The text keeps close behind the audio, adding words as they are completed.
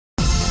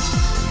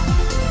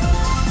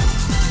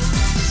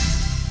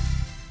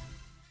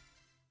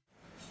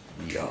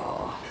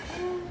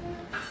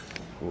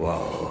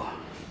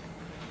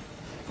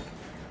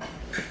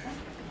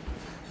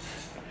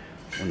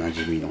な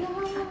じみの。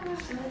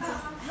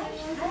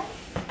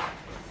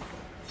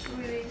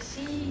嬉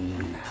しい。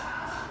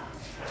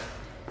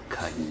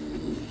カ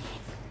ニ。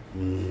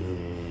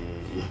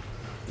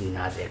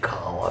なぜか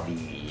アワビ。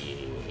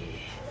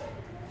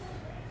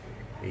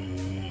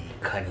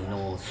カニ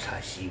の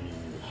刺身。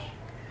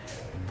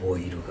ボ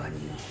イルガ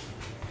ニ。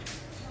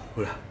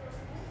ほら。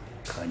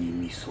カニ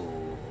味噌。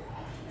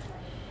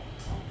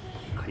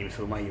カニ味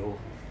噌うまいよ。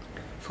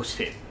そし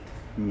て。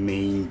メ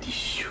インディッ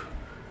シュ。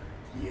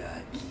焼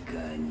き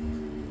ガニ。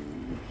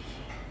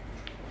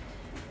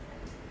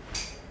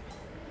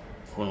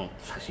この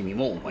刺身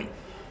もうまい。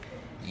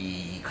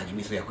いいカニ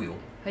味噌焼くよ。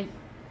はい。こ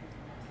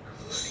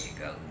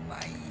れがうま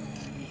い。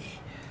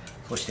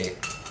そして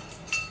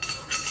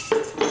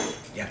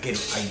焼ける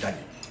間に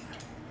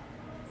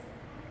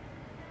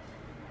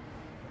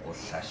お刺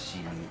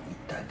身い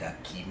ただ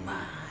き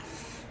ま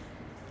す。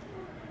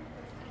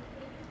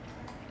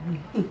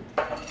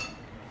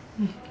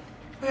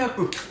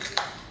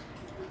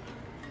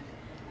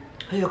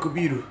早く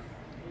ビール。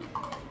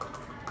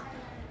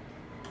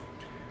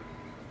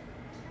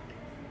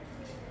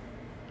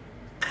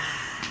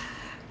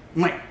う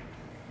まい。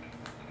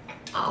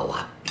ア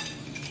ワビ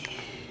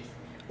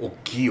大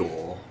きいよ。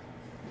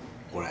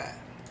これ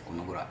こ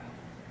のぐら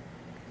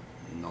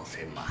いの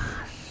せま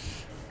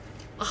す。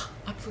あ、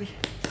熱い。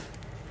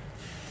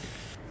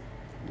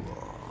う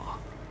わ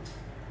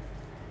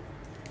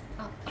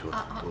ちょっと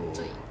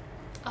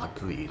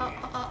熱いね。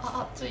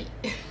熱い。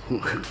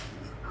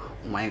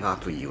お前が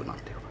熱いよなん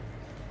て。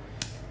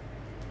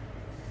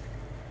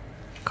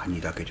カニ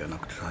だけじゃな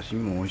くて刺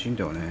身も美味しいん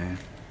だよね。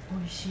美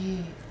味し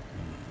い。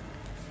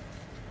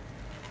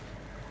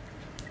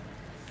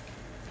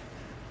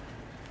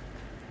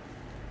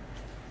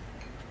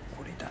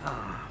これだ。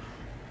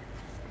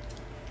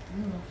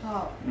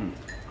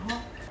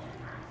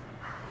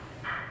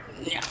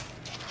いや。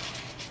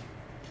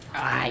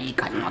いい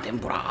カニの天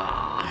ぷ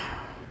ら。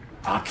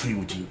熱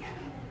いうちに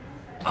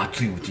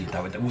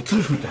食べたい。映っ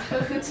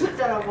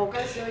たらぼか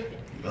しおいて。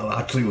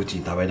熱いうち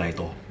に食べない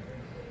と。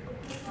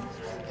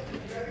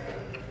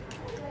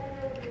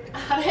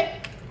あ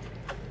れ。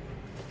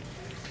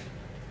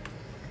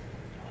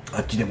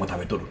あっちでも食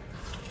べとる。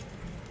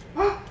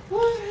おいし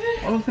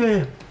い。おいしい。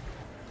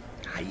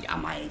はい、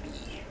甘エビ。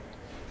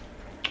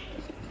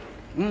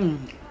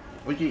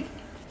おいしい。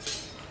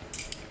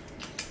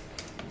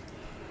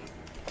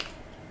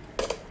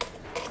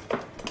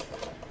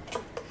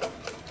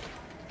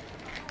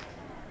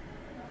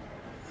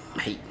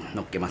はい、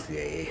乗っけます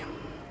ね。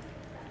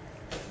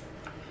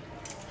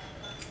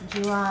じ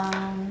ゅわー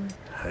ん。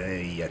は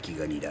い、焼き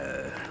ガニだ。い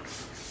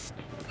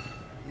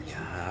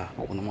や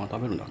ー、このまま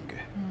食べるんだっけ。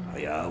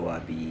ア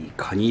ワビ、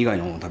カニ以外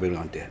のもの食べる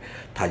なんて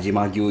但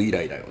馬牛以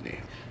来だよ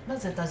ね。な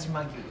ぜ但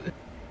馬牛。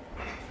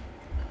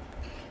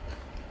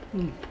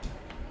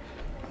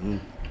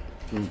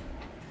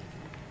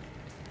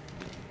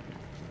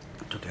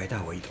ちょっと焼いた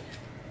方がいいと。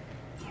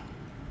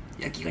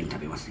焼きガニ食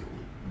べますよ。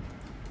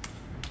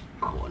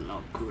こ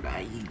のくら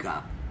い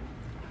が。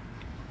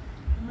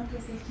お待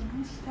たせし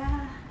ました。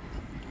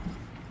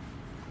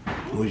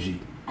美味しい。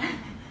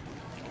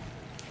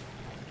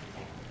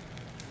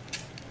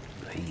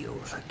はい、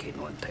お酒飲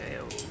んだ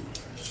よ。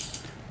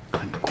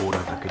カニコーラ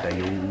酒だ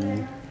よ。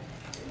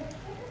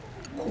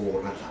コ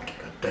ーラ酒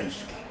が大好き。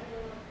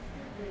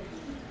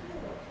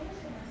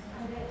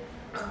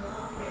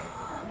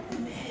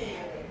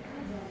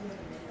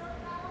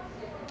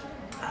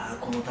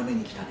このため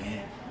に来た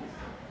ね。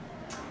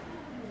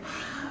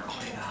こ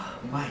れが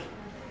うまい。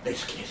大好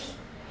きです。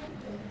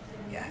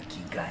焼き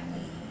ガ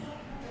ニ。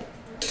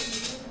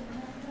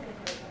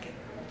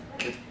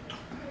ギュッと。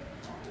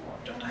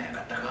ちょっと早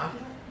かったか。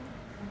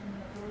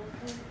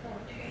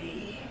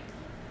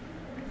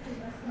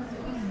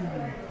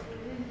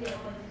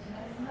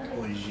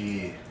おいし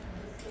い。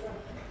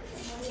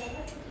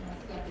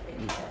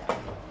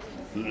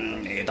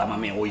枝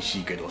豆美味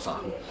しいけど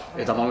さ、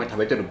枝豆食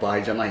べてる場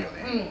合じゃないよ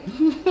ね。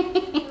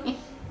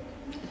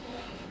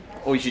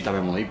美味しい食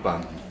べ物いっぱいあ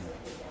るのに。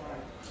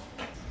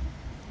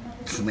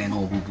爪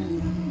の部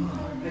分。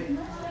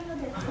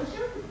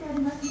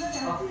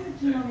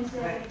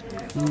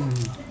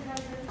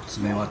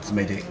爪は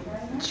爪で違う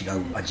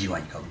味わ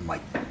いがうまい。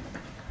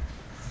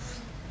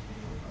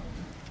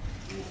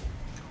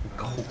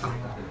ほかほか。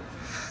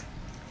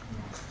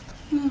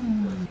い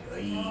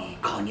い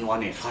カニは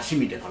ね、刺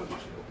身で食べま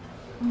すよ。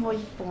もう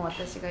一本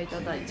私がいた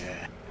だい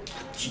て。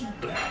プチッ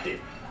とやって。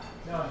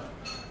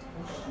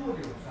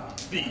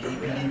ビリビリ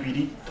ビ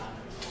リっと。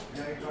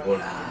ほ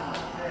ら。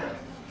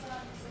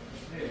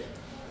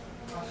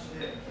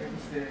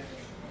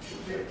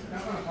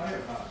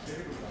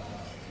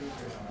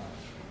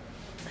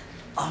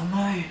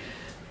甘い。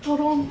ト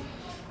ロン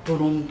ト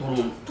ロントロン。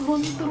トロ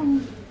ントロン。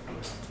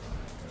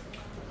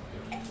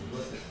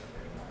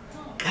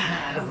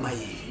うまい。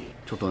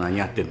ちょっと何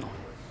やってんの？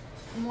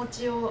お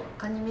餅を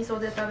カニ味噌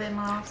で食べ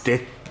ます。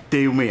絶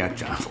対うめえやっ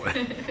ちゃうそれ。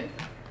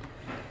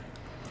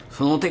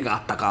その手があ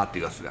ったかって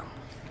いうやつだ。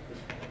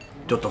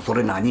ちょっとそ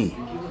れ何？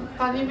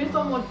カニ味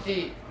噌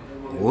餅。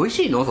美味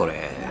しいのそ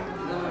れ？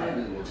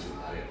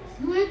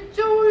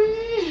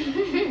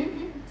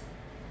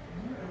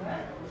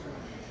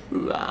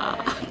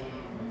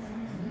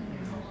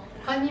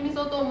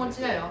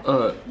違うよ。う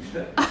ん。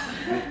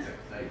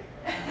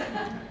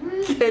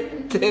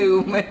絶対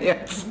うめえや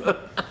つ。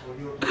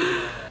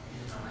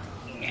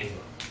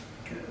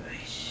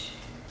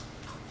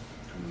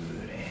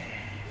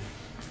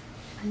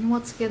何も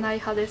つけない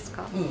派です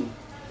か？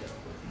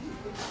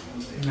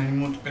何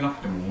もつけな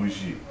くても美味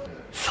しい。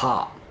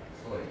さあ、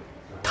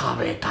食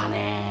べた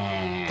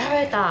ね。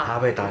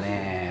食べた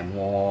ね。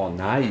もう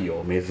ない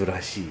よ、珍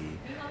し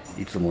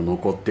い。いつも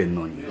残ってん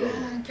のに。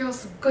今日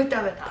すっごい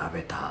食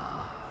べ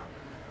た。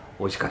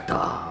美味しかった。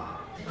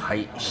は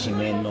い、締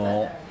め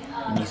の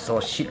味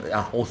噌汁、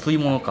あ、お吸い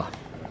物か。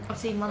お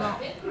吸い物。は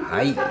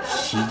い、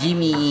しじ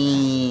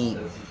み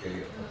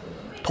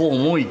と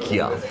思いき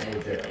や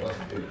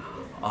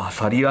あ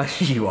さりら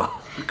しいわ。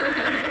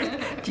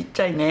ちっち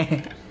ゃい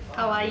ね。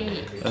かわい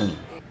い。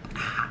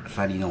あ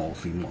さりのお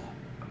吸い物。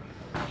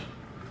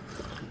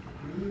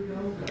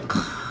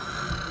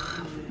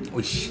お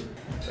いしい。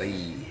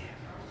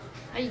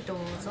はい、どう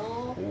ぞ。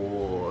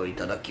おー、い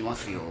ただきま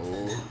すよ。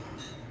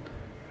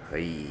は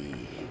い。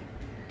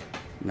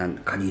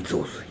カニ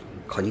雑炊。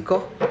カニ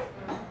か。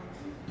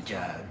じ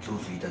ゃあ雑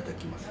炊いただ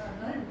きます。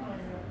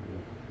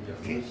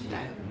絶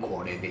対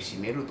これで締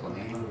めると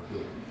ね。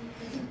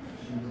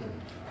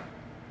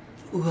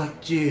うわっ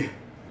ち、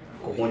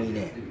ここに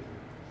ね、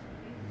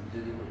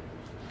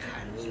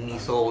カニ味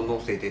噌をの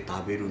せて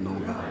食べるの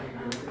が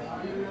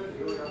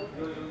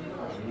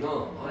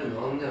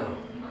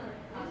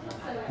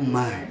う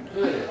まい。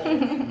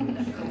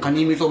カ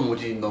ニ味噌も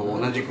ちの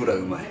同じくらい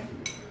うまい。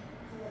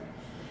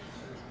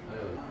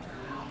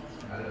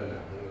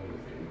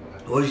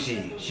美味しい。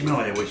締め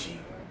まで美味しい。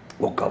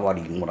おかわ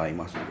りもらい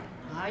ます。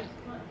はい。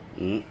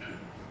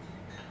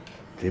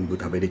全部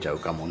食べれちゃう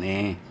かも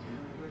ね。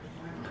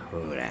ほ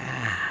ら。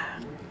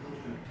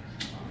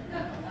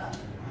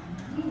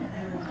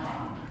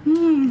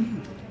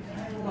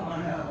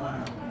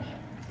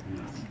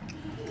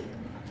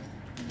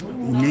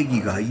ネ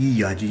ギがい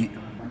い味。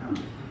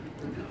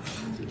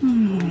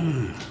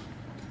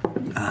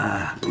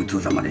ああ、ごちそ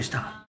うさまでし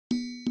た。